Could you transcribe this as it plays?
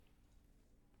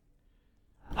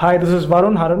Hi, this is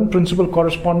Varun Haran, Principal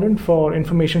Correspondent for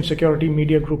Information Security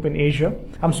Media Group in Asia.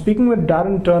 I'm speaking with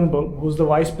Darren Turnbull, who's the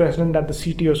Vice President at the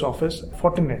CTO's office,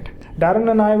 Fortinet. Darren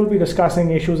and I will be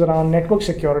discussing issues around network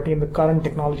security in the current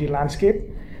technology landscape,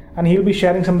 and he'll be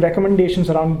sharing some recommendations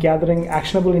around gathering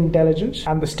actionable intelligence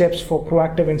and the steps for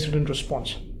proactive incident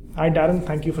response. Hi Darren,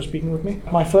 thank you for speaking with me.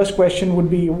 My first question would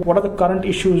be, what are the current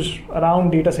issues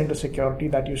around data center security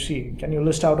that you see? Can you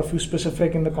list out a few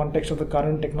specific in the context of the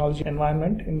current technology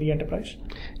environment in the enterprise?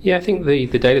 Yeah, I think the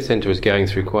data center is going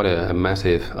through quite a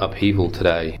massive upheaval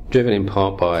today, driven in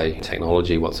part by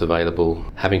technology, what's available,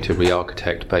 having to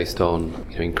re-architect based on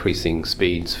increasing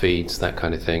speeds, feeds, that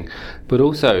kind of thing, but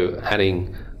also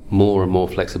adding more and more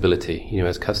flexibility.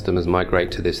 As customers migrate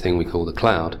to this thing we call the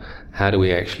cloud, how do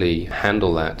we actually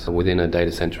handle that within a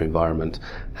data center environment?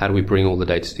 How do we bring all the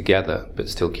data together but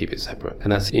still keep it separate?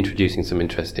 And that's introducing some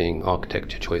interesting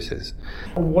architecture choices.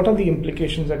 What are the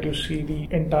implications that you see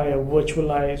the entire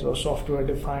virtualized or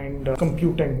software-defined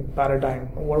computing paradigm?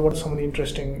 What are some of the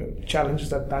interesting challenges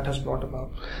that has brought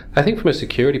about? I think from a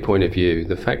security point of view,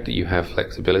 the fact that you have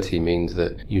flexibility means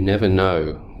that you never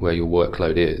know where your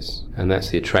workload is. And that's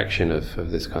the attraction of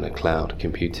this kind of cloud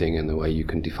computing and the way you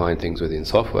can define things within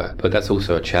software. But that's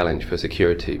also a challenge for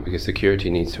security, because security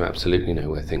needs to absolutely know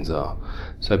where things are.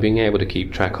 So being able to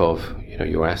keep track of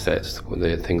your assets,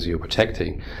 the things you're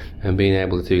protecting, and being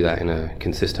able to do that in a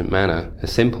consistent manner, a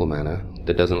simple manner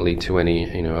that doesn't lead to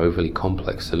any overly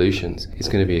complex solutions, is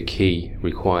going to be a key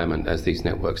requirement as these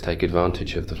networks take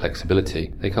advantage of the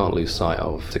flexibility. They can't lose sight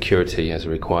of security as a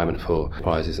requirement for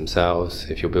enterprises themselves.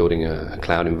 If you're building a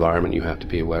cloud environment, you have to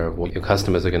be aware of what your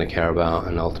customers are going to care about,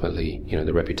 and ultimately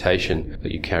the reputation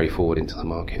that you carry forward into the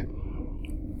market.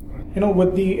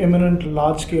 With the imminent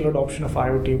large-scale adoption of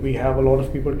IoT, we have a lot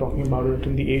of people talking about it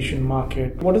in the Asian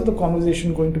market. What is the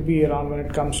conversation going to be around when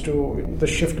it comes to the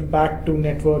shift back to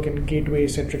network and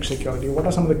gateway-centric security? What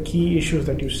are some of the key issues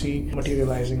that you see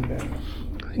materializing there?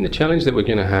 I think the challenge that we're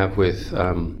going to have with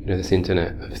this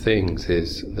Internet of Things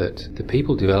is that the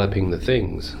people developing the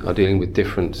things are dealing with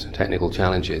different technical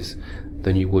challenges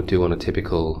than you would do on a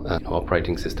typical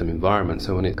operating system environment.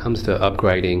 So when it comes to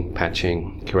upgrading,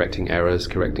 patching, correcting errors,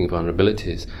 correcting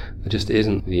vulnerabilities, there just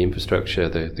isn't the infrastructure,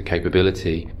 the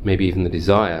capability, maybe even the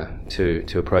desire to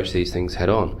approach these things head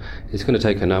on. It's going to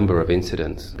take a number of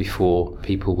incidents before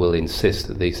people will insist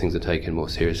that these things are taken more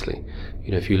seriously.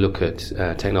 If you look at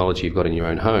technology you've got in your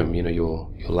own home, your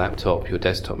laptop, your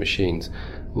desktop machines,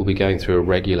 will be going through a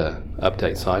regular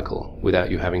update cycle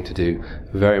without you having to do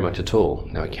very much at all.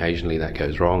 Now, occasionally that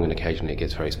goes wrong and occasionally it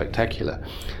gets very spectacular.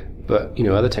 But,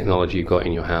 other technology you've got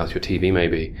in your house, your TV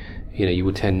maybe, you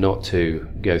would tend not to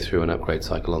go through an upgrade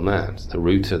cycle on that. The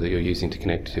router that you're using to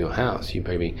connect to your house, you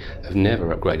maybe have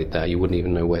never upgraded that. You wouldn't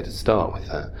even know where to start with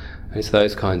that. And it's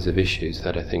those kinds of issues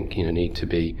that I think, need to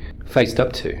be faced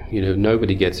up to.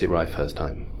 Nobody gets it right first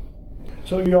time.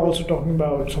 So you're also talking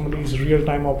about some of these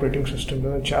real-time operating systems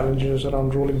and the challenges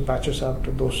around rolling patches out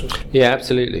to those systems. Yeah,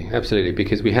 absolutely,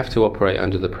 because we have to operate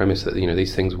under the premise that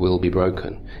these things will be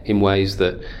broken in ways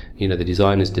that the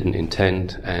designers didn't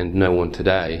intend, and no one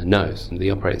today knows. And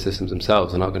the operating systems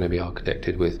themselves are not going to be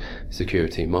architected with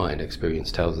security in mind.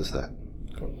 Experience tells us that.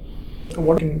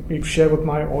 What can you share with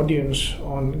my audience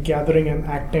on gathering and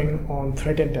acting on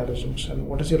threat intelligence, and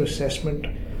what is your assessment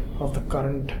of the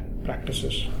current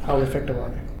practices? How effective are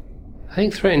they? I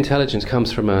think threat intelligence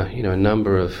comes from a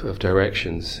number of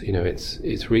directions.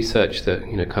 It's research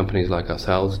that companies like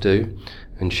ourselves do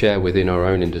and share within our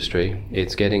own industry.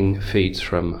 It's getting feeds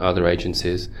from other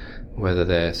agencies, whether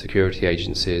they're security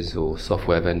agencies or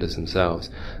software vendors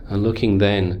themselves, and looking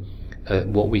then at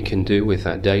what we can do with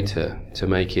that data to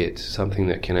make it something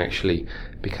that can actually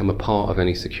become a part of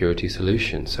any security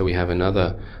solution. So we have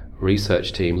another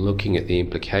research team looking at the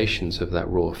implications of that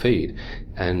raw feed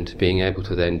and being able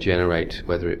to then generate,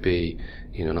 whether it be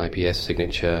an IPS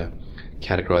signature,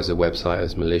 categorize a website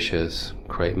as malicious,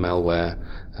 create malware,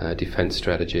 defense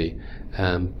strategy,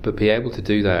 but be able to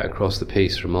do that across the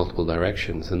piece from multiple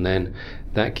directions, and then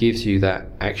that gives you that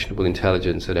actionable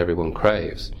intelligence that everyone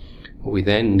craves. What we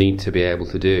then need to be able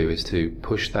to do is to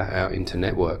push that out into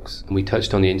networks. And we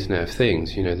touched on the Internet of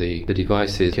Things. The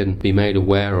devices can be made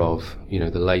aware of,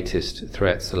 the latest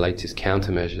threats, the latest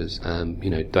countermeasures,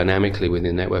 dynamically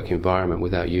within the network environment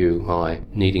without you or I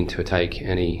needing to take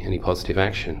any positive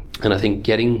action. And I think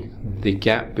getting the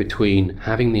gap between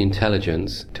having the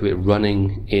intelligence to it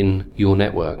running in your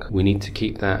network, we need to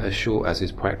keep that as short as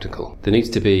is practical. There needs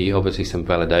to be obviously some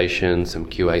validation, some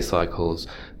QA cycles,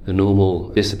 the normal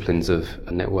disciplines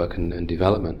of network and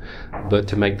development, but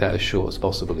to make that as short as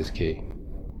possible is key.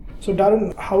 So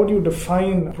Darren, how would you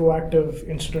define proactive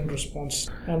incident response,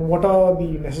 and what are the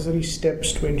necessary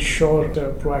steps to ensure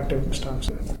the proactive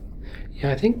stance?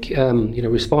 Yeah, I think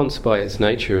response by its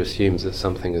nature assumes that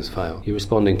something has failed. You're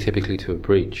responding typically to a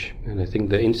breach, and I think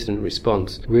the incident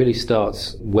response really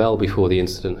starts well before the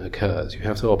incident occurs. You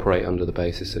have to operate under the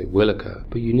basis that it will occur,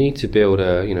 but you need to build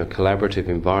a collaborative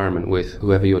environment with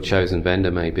whoever your chosen vendor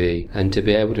may be, and to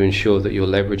be able to ensure that you're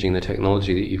leveraging the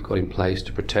technology that you've got in place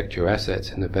to protect your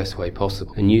assets in the best way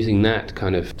possible, and using that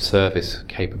kind of service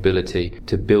capability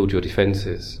to build your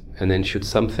defenses. And then should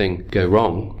something go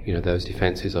wrong, those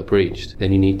defenses are breached,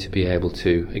 then you need to be able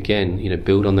to, again,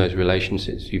 build on those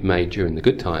relationships you've made during the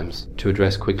good times to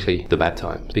address quickly the bad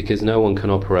times. Because no one can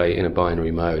operate in a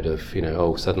binary mode of,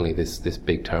 suddenly this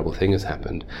big terrible thing has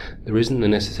happened. There isn't a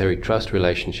necessary trust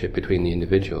relationship between the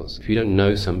individuals. If you don't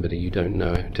know somebody, you don't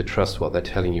know to trust what they're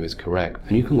telling you is correct.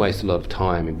 And you can waste a lot of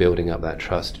time in building up that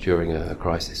trust during a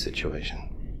crisis situation.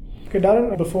 Okay,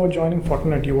 Darren, before joining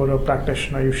Fortinet, you were a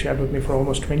practitioner. You shared with me for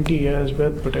almost 20 years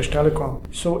with British Telecom.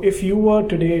 So if you were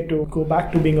today to go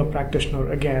back to being a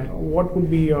practitioner again, what would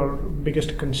be your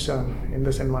biggest concern in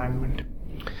this environment?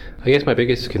 I guess my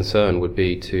biggest concern would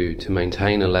be to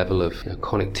maintain a level of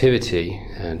connectivity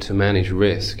and to manage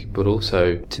risk, but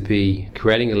also to be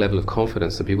creating a level of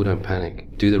confidence that people don't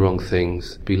panic, do the wrong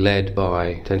things, be led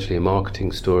by potentially a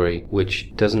marketing story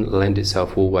which doesn't lend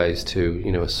itself always to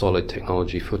a solid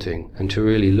technology footing, and to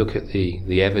really look at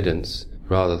the evidence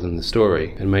rather than the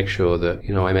story, and make sure that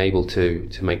I'm able to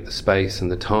make the space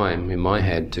and the time in my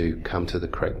head to come to the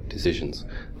correct decisions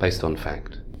based on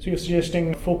fact. So you're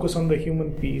suggesting focus on the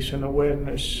human piece and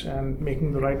awareness and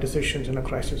making the right decisions in a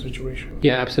crisis situation?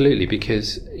 Yeah, absolutely,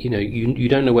 because you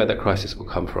don't know where that crisis will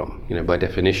come from. By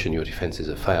definition, your defenses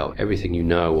have failed.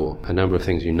 Everything or a number of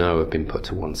things have been put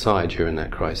to one side during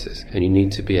that crisis, and you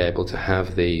need to be able to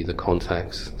have the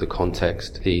contacts, the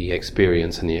context, the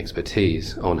experience and the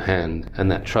expertise on hand,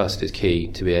 and that trust is key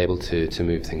to be able to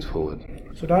move things forward.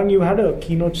 So Darren, you had a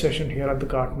keynote session here at the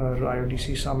Gartner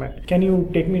IODC Summit. Can you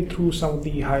take me through some of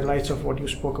the highlights of what you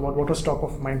spoke about? What was top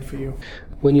of mind for you?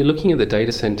 When you're looking at the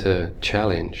data center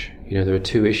challenge, there are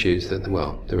two issues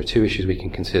we can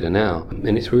consider now,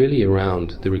 and it's really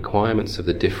around the requirements of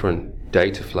the different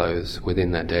data flows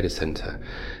within that data center.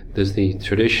 There's the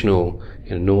traditional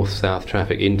north-south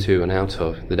traffic into and out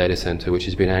of the data center, which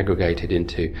has been aggregated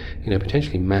into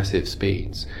potentially massive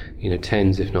speeds,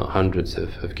 tens if not hundreds of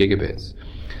gigabits.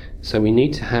 So we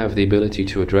need to have the ability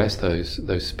to address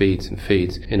those speeds and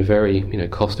feeds in a very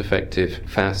cost-effective,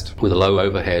 fast, with a low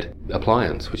overhead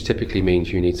appliance, which typically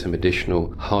means you need some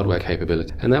additional hardware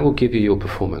capability, and that will give you your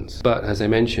performance. But as I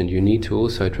mentioned, you need to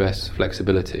also address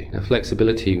flexibility. Now,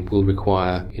 flexibility will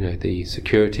require the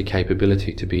security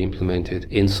capability to be implemented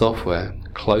in software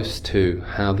close to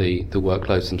how the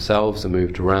workloads themselves are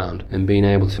moved around, and being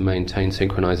able to maintain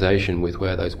synchronization with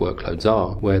where those workloads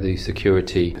are, where the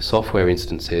security software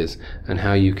instance is, and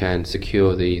how you can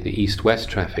secure the east-west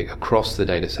traffic across the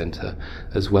data center,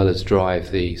 as well as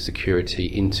drive the security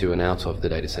into and out of the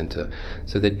data center.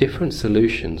 So they're different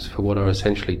solutions for what are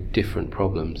essentially different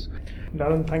problems.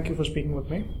 Darren, thank you for speaking with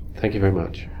me. Thank you very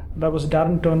much. That was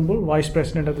Darren Turnbull, Vice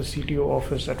President at the CTO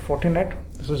office at Fortinet.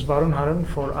 This is Varun Haran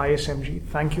for ISMG.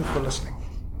 Thank you for listening.